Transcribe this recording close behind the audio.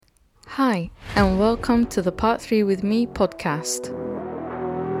Hi, and welcome to the Part 3 with Me podcast.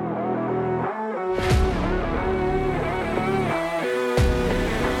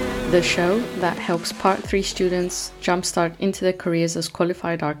 The show that helps Part 3 students jumpstart into their careers as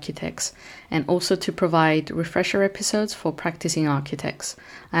qualified architects and also to provide refresher episodes for practicing architects.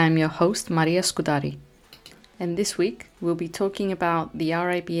 I am your host, Maria Scudari. And this week, we'll be talking about the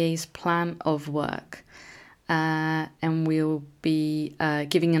RIBA's plan of work. And we'll be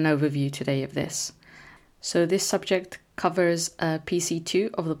giving an overview today of this. So this subject covers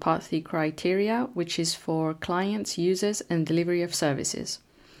PC2 of the Part 3 criteria, which is for clients, users, and delivery of services.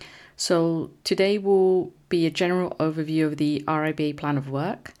 So today will be a general overview of the RIBA plan of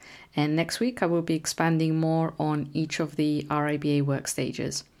work, and next week I will be expanding more on each of the RIBA work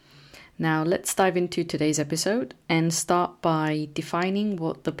stages. Now let's dive into today's episode and start by defining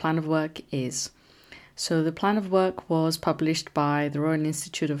what the plan of work is. So the plan of work was published by the Royal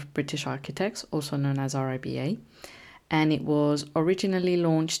Institute of British Architects, also known as RIBA, and it was originally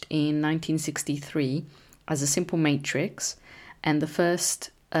launched in 1963 as a simple matrix, and the first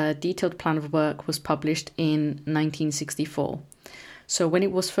detailed plan of work was published in 1964. So when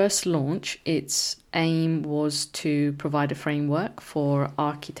it was first launched, its aim was to provide a framework for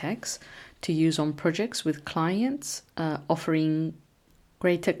architects to use on projects with clients, offering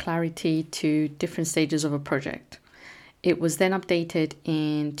greater clarity to different stages of a project. It was then updated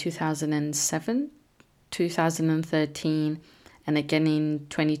in 2007, 2013, and again in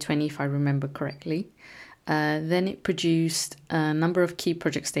 2020, if I remember correctly. Then it produced a number of key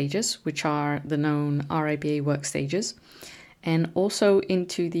project stages, which are the known RIBA work stages, and also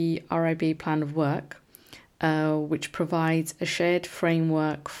into the RIBA plan of work, which provides a shared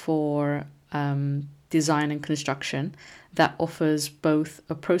framework for design and construction that offers both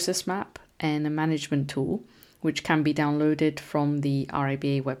a process map and a management tool, which can be downloaded from the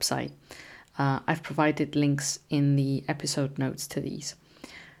RIBA website. I've provided links in the episode notes to these.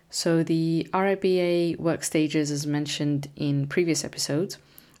 So the RIBA work stages, as mentioned in previous episodes,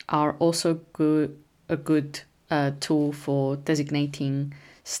 are also a good tool for designating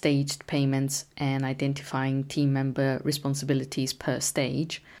staged payments and identifying team member responsibilities per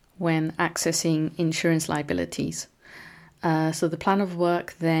stage when accessing insurance liabilities. So the plan of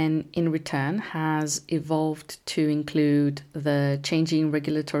work then in return has evolved to include the changing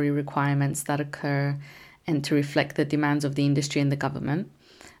regulatory requirements that occur and to reflect the demands of the industry and the government,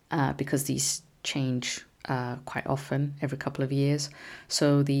 because these change quite often, every couple of years.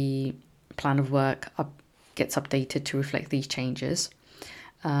 So the plan of work gets updated to reflect these changes.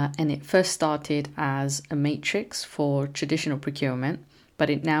 And it first started as a matrix for traditional procurement,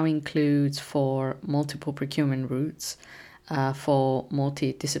 but it now includes for multiple procurement routes, for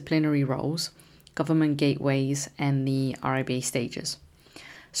multidisciplinary roles, government gateways, and the RIBA stages.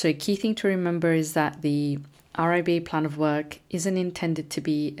 So a key thing to remember is that the RIBA plan of work isn't intended to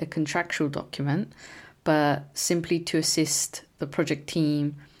be a contractual document, but simply to assist the project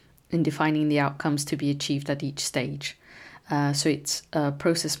team in defining the outcomes to be achieved at each stage. So it's a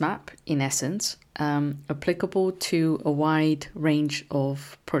process map, in essence, applicable to a wide range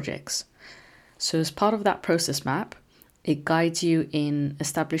of projects. So as part of that process map, it guides you in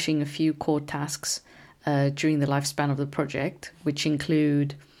establishing a few core tasks during the lifespan of the project, which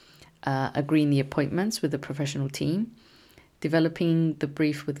include agreeing the appointments with the professional team, developing the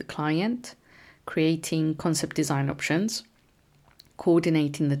brief with the client, creating concept design options,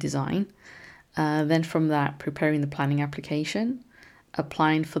 coordinating the design, then from that, preparing the planning application,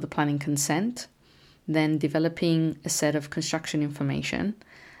 applying for the planning consent, then developing a set of construction information,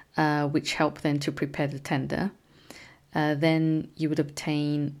 which help then to prepare the tender. Then you would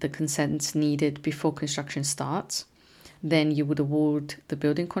obtain the consents needed before construction starts. Then you would award the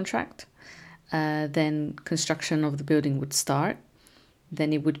building contract. Then construction of the building would start.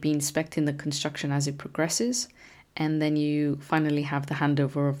 Then it would be inspecting the construction as it progresses. And then you finally have the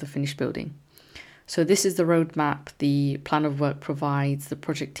handover of the finished building. So this is the roadmap the plan of work provides the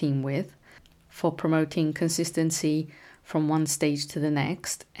project team with for promoting consistency from one stage to the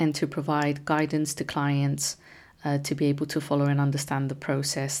next and to provide guidance to clients to be able to follow and understand the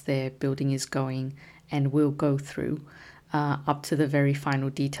process their building is going and will go through up to the very final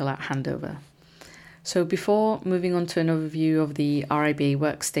detail at handover. So before moving on to an overview of the RIBA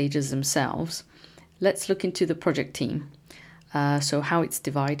work stages themselves, let's look into the project team. So how it's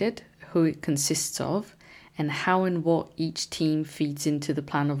divided, who it consists of, and how and what each team feeds into the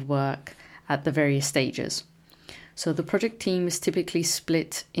plan of work at the various stages. So the project team is typically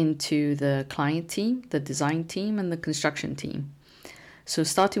split into the client team, the design team, and the construction team. So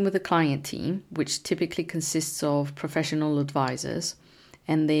starting with the client team, which typically consists of professional advisors,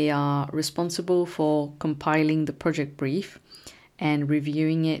 and they are responsible for compiling the project brief and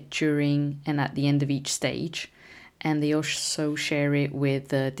reviewing it during and at the end of each stage, and they also share it with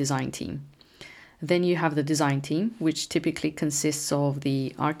the design team. Then you have the design team, which typically consists of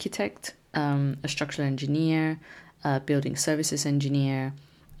the architect, a structural engineer, a building services engineer,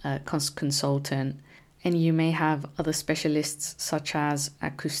 a consultant, and you may have other specialists such as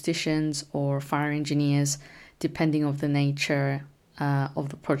acousticians or fire engineers, depending on the nature of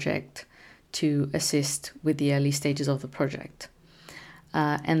the project, to assist with the early stages of the project.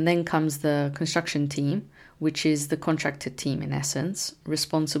 And then comes the construction team, which is the contracted team in essence,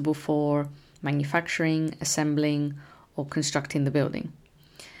 responsible for manufacturing, assembling, or constructing the building.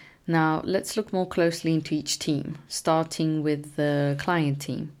 Now, let's look more closely into each team, starting with the client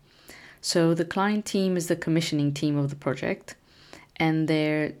team. So the client team is the commissioning team of the project, and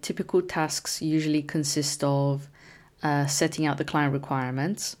their typical tasks usually consist of setting out the client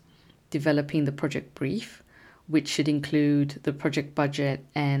requirements, developing the project brief, which should include the project budget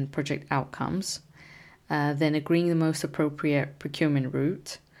and project outcomes, then agreeing the most appropriate procurement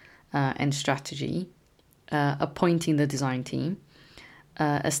route and strategy, appointing the design team,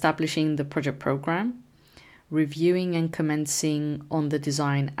 establishing the project program, reviewing and commencing on the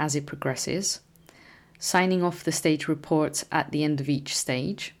design as it progresses, signing off the stage reports at the end of each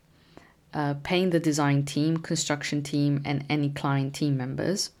stage, paying the design team, construction team, and any client team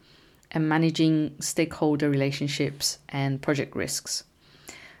members, and managing stakeholder relationships and project risks.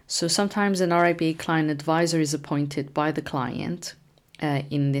 So sometimes an RIBA client advisor is appointed by the client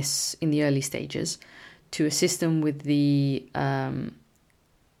in the early stages to assist them with the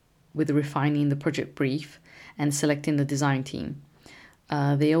refining the project brief and selecting the design team.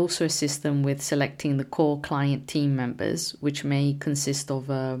 They also assist them with selecting the core client team members, which may consist of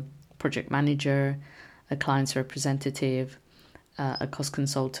a project manager, a client's representative, a cost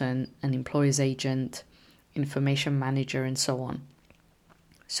consultant, an employer's agent, information manager, and so on.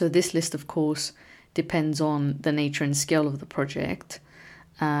 So this list, of course, depends on the nature and scale of the project.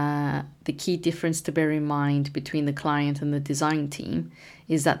 The key difference to bear in mind between the client and the design team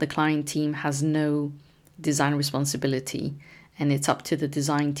is that the client team has no design responsibility, and it's up to the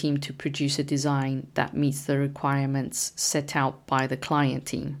design team to produce a design that meets the requirements set out by the client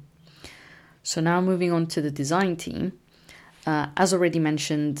team. So now moving on to the design team. As already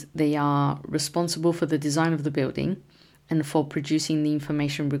mentioned, they are responsible for the design of the building and for producing the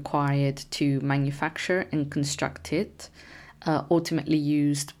information required to manufacture and construct it, ultimately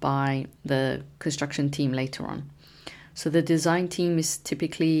used by the construction team later on. So the design team is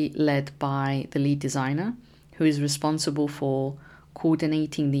typically led by the lead designer, who is responsible for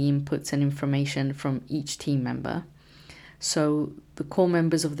coordinating the inputs and information from each team member. So the core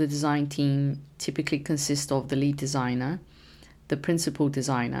members of the design team typically consist of the lead designer, the principal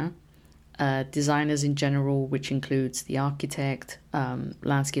designer, designers in general, which includes the architect,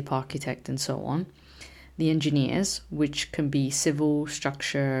 landscape architect, and so on, the engineers, which can be civil,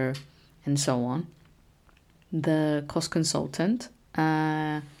 structure, and so on, the cost consultant,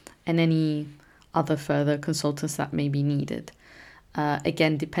 and any other further consultants that may be needed.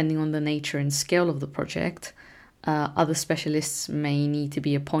 Again, depending on the nature and scale of the project, other specialists may need to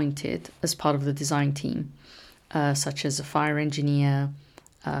be appointed as part of the design team, such as a fire engineer,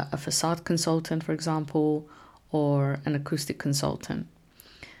 a facade consultant, for example, or an acoustic consultant.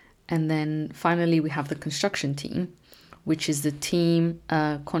 And then finally, we have the construction team, which is the team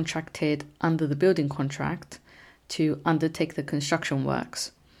contracted under the building contract to undertake the construction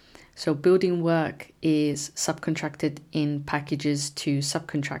works. So building work is subcontracted in packages to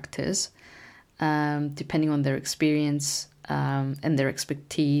subcontractors, depending on their experience and their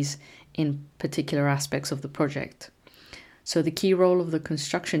expertise in particular aspects of the project. So the key role of the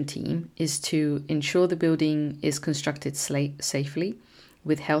construction team is to ensure the building is constructed safely,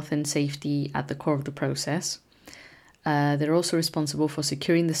 with health and safety at the core of the process. They're also responsible for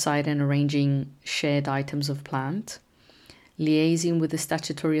securing the site and arranging shared items of plant, liaising with the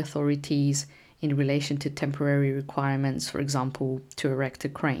statutory authorities in relation to temporary requirements, for example, to erect a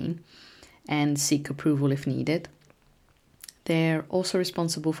crane, and seek approval if needed. They're also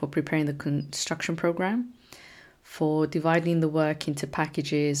responsible for preparing the construction program, for dividing the work into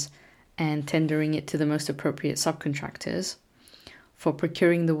packages and tendering it to the most appropriate subcontractors, for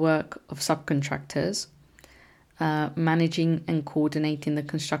procuring the work of subcontractors, managing and coordinating the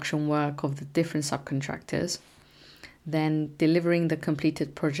construction work of the different subcontractors, then delivering the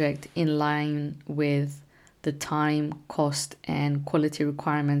completed project in line with the time, cost, and quality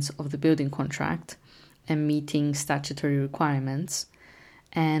requirements of the building contract and meeting statutory requirements,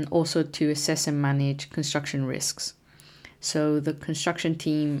 and also to assess and manage construction risks. So the construction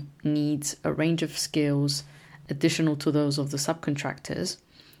team needs a range of skills additional to those of the subcontractors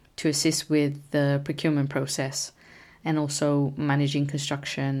to assist with the procurement process and also managing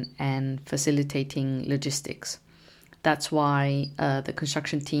construction and facilitating logistics. That's why the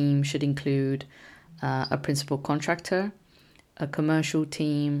construction team should include a principal contractor, a commercial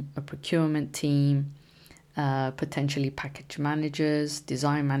team, a procurement team, potentially package managers,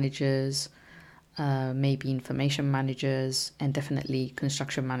 design managers, maybe information managers, and definitely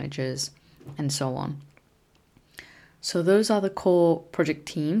construction managers, and so on. So those are the core project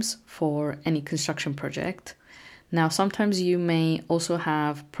teams for any construction project. Now, sometimes you may also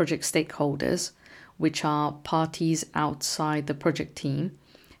have project stakeholders, which are parties outside the project team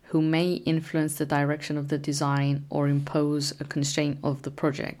who may influence the direction of the design or impose a constraint of the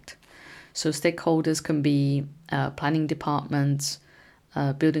project. So stakeholders can be planning departments,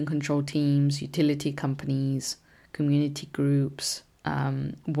 building control teams, utility companies, community groups,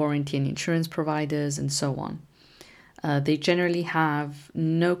 warranty and insurance providers, and so on. They generally have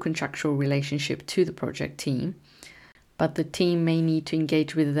no contractual relationship to the project team, but the team may need to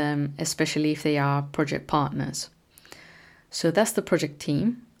engage with them, especially if they are project partners. So that's the project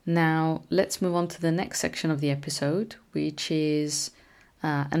team. Now let's move on to the next section of the episode, which is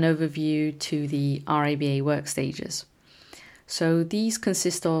an overview to the RIBA work stages. So these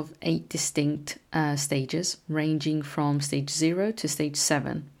consist of 8 distinct stages, ranging from stage 0 to stage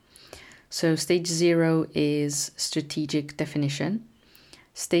 7. So stage 0 is strategic definition.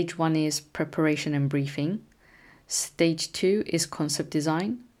 Stage 1 is preparation and briefing. Stage 2 is concept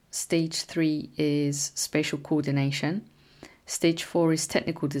design. Stage 3 is spatial coordination. Stage 4 is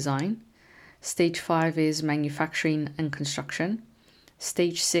technical design. Stage 5 is manufacturing and construction.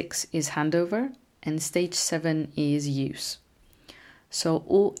 Stage 6 is handover. And stage 7 is use. So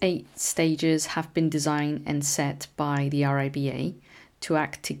all 8 stages have been designed and set by the RIBA to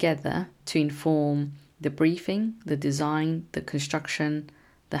act together to inform the briefing, the design, the construction,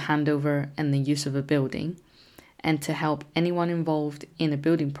 the handover, and the use of a building, and to help anyone involved in a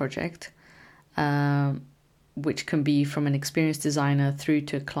building project, which can be from an experienced designer through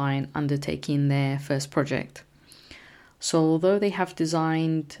to a client undertaking their first project. So although they have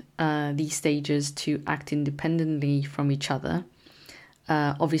designed these stages to act independently from each other,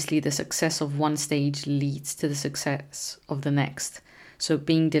 obviously the success of one stage leads to the success of the next. So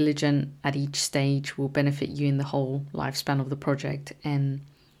being diligent at each stage will benefit you in the whole lifespan of the project and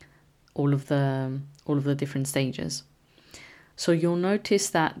all of the different stages. So you'll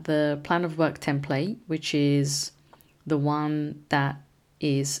notice that the plan of work template, which is the one that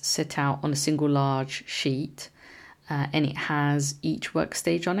is set out on a single large sheet, and it has each work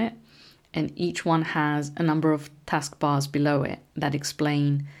stage on it, and each one has a number of taskbars below it that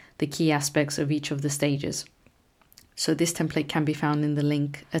explain the key aspects of each of the stages. So this template can be found in the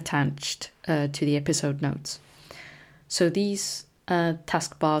link attached to the episode notes. So these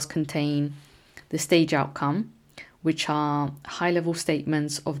taskbars contain the stage outcome, which are high-level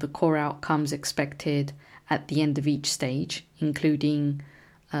statements of the core outcomes expected at the end of each stage, including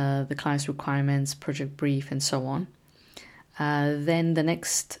the client's requirements, project brief, and so on. Then the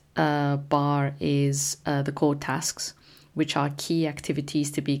next bar is the core tasks, which are key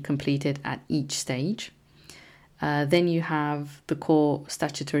activities to be completed at each stage. Then you have the core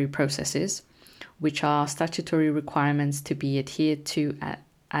statutory processes, which are statutory requirements to be adhered to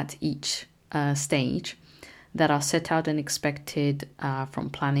at each stage that are set out and expected from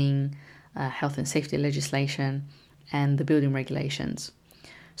planning, health and safety legislation, and the building regulations.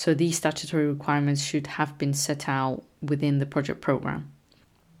 So these statutory requirements should have been set out within the project program.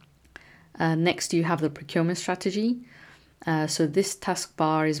 Next, you have the procurement strategy. So this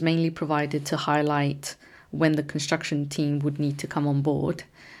taskbar is mainly provided to highlight when the construction team would need to come on board,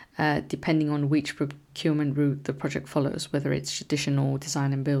 depending on which procurement route the project follows, whether it's traditional,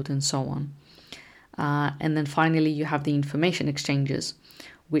 design and build, and so on. And then finally, you have the information exchanges,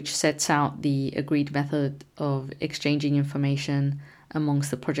 which sets out the agreed method of exchanging information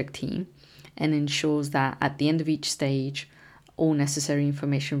amongst the project team and ensures that at the end of each stage, all necessary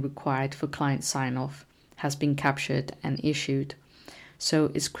information required for client sign-off has been captured and issued.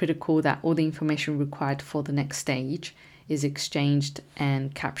 So it's critical that all the information required for the next stage is exchanged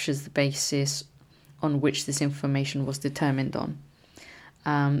and captures the basis on which this information was determined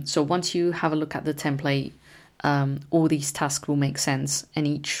on. So once you have a look at the template, all these tasks will make sense, and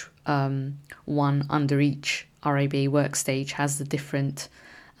each one under each RIBA work stage has the different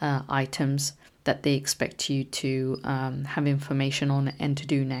items that they expect you to have information on and to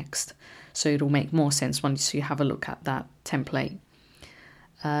do next. So it'll make more sense once you have a look at that template.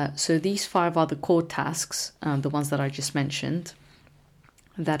 So these 5 are the core tasks, the ones that I just mentioned,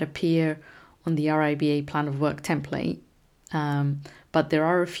 that appear on the RIBA Plan of Work template. But there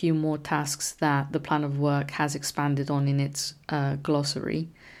are a few more tasks that the Plan of Work has expanded on in its glossary,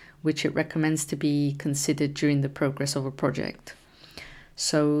 which it recommends to be considered during the progress of a project.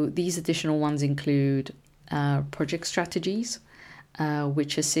 So these additional ones include project strategies,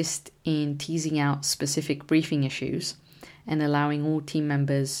 which assist in teasing out specific briefing issues and allowing all team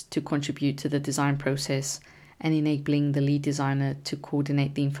members to contribute to the design process and enabling the lead designer to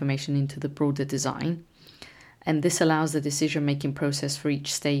coordinate the information into the broader design. And this allows the decision-making process for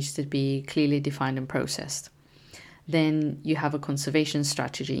each stage to be clearly defined and processed. Then you have a conservation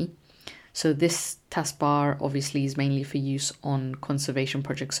strategy. So this taskbar obviously is mainly for use on conservation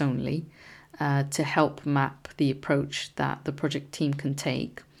projects only, to help map the approach that the project team can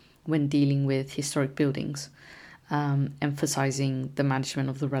take when dealing with historic buildings, emphasizing the management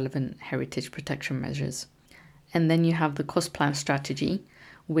of the relevant heritage protection measures. And then you have the cost plan strategy,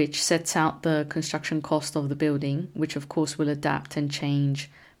 which sets out the construction cost of the building, which of course will adapt and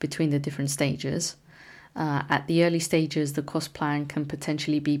change between the different stages. At the early stages, the cost plan can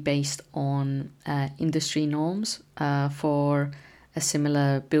potentially be based on industry norms for a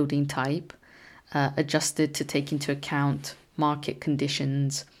similar building type, adjusted to take into account market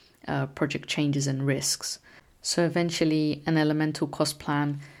conditions, project changes and risks. So eventually an elemental cost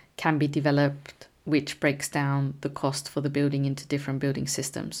plan can be developed which breaks down the cost for the building into different building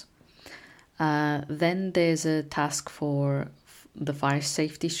systems. Then there's a task for the fire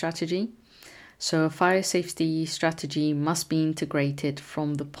safety strategy. So a fire safety strategy must be integrated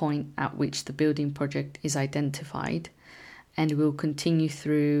from the point at which the building project is identified, and will continue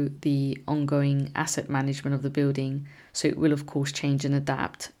through the ongoing asset management of the building. So it will of course change and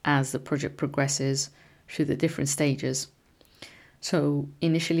adapt as the project progresses through the different stages. So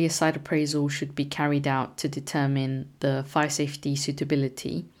initially a site appraisal should be carried out to determine the fire safety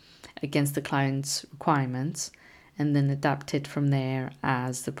suitability against the client's requirements, and then adapted from there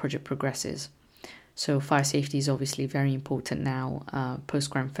as the project progresses. So fire safety is obviously very important now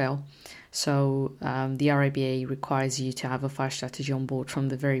post-Grenfell. So the RIBA requires you to have a fire strategy on board from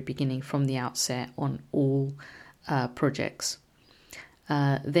the very beginning, from the outset on all projects.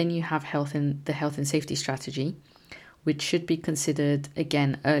 Then you have the health and safety strategy, which should be considered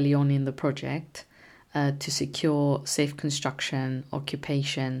again early on in the project to secure safe construction,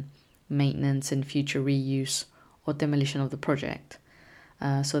 occupation, maintenance and future reuse or demolition of the project.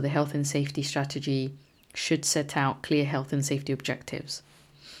 So the health and safety strategy should set out clear health and safety objectives.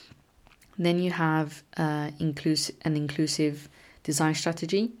 Then you have an inclusive design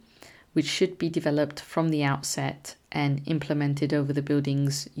strategy, which should be developed from the outset and implemented over the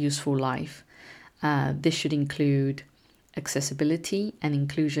building's useful life. This should include accessibility and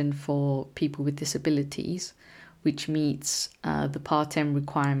inclusion for people with disabilities, which meets the Part M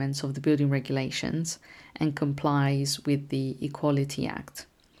requirements of the building regulations and complies with the Equality Act.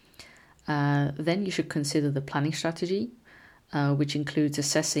 Then you should consider the planning strategy, which includes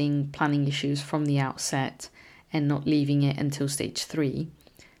assessing planning issues from the outset and not leaving it until stage 3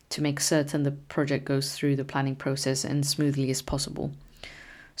 to make certain the project goes through the planning process as smoothly as possible.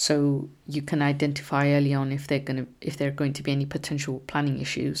 So you can identify early on if there are going to be any potential planning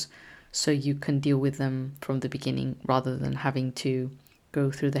issues, so you can deal with them from the beginning rather than having to go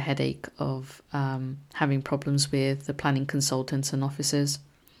through the headache of having problems with the planning consultants and officers.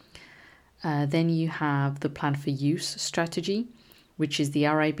 Then you have the plan for use strategy, which is the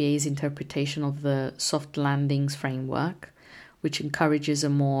RIBA's interpretation of the soft landings framework, which encourages a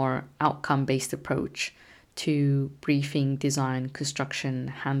more outcome-based approach to briefing, design,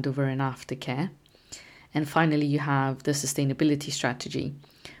 construction, handover and aftercare. And finally, you have the sustainability strategy,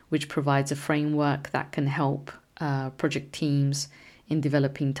 which provides a framework that can help project teams in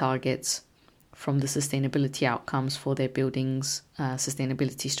developing targets from the sustainability outcomes for their building's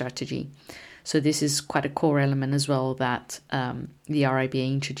sustainability strategy. So this is quite a core element as well that the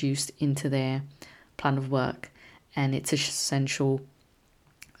RIBA introduced into their plan of work, and it's essential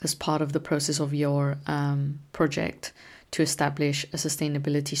as part of the process of your project to establish a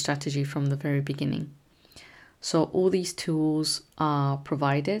sustainability strategy from the very beginning. So all these tools are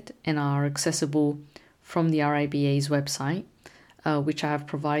provided and are accessible from the RIBA's website, which I have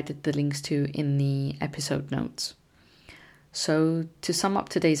provided the links to in the episode notes. So to sum up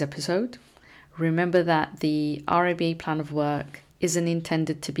today's episode, remember that the RIBA Plan of Work isn't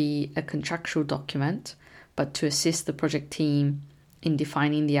intended to be a contractual document, but to assist the project team in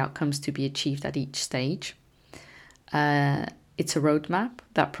defining the outcomes to be achieved at each stage. It's a roadmap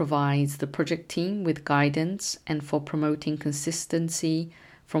that provides the project team with guidance and for promoting consistency,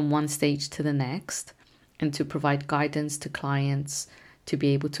 from one stage to the next, and to provide guidance to clients to be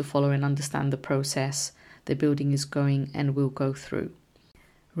able to follow and understand the process the building is going and will go through.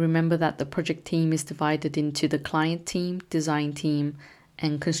 Remember that the project team is divided into the client team, design team,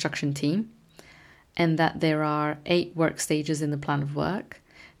 and construction team, and that there are 8 work stages in the plan of work,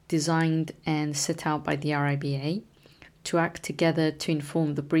 designed and set out by the RIBA, to act together to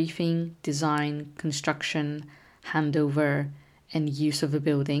inform the briefing, design, construction, handover, and use of a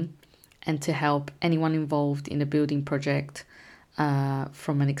building, and to help anyone involved in a building project,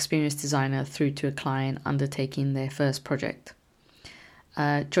 from an experienced designer through to a client undertaking their first project.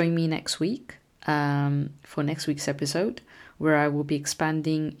 Join me next week for next week's episode, where I will be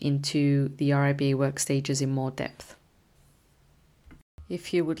expanding into the RIBA work stages in more depth.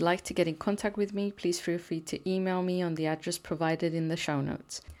 If you would like to get in contact with me, please feel free to email me on the address provided in the show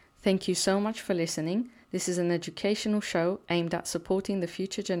notes. Thank you so much for listening. This is an educational show aimed at supporting the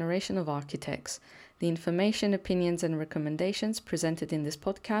future generation of architects. The information, opinions, and recommendations presented in this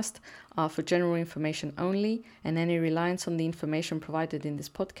podcast are for general information only, and any reliance on the information provided in this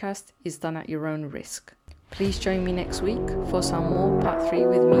podcast is done at your own risk. Please join me next week for some more Part 3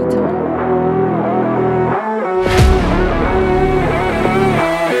 with me time.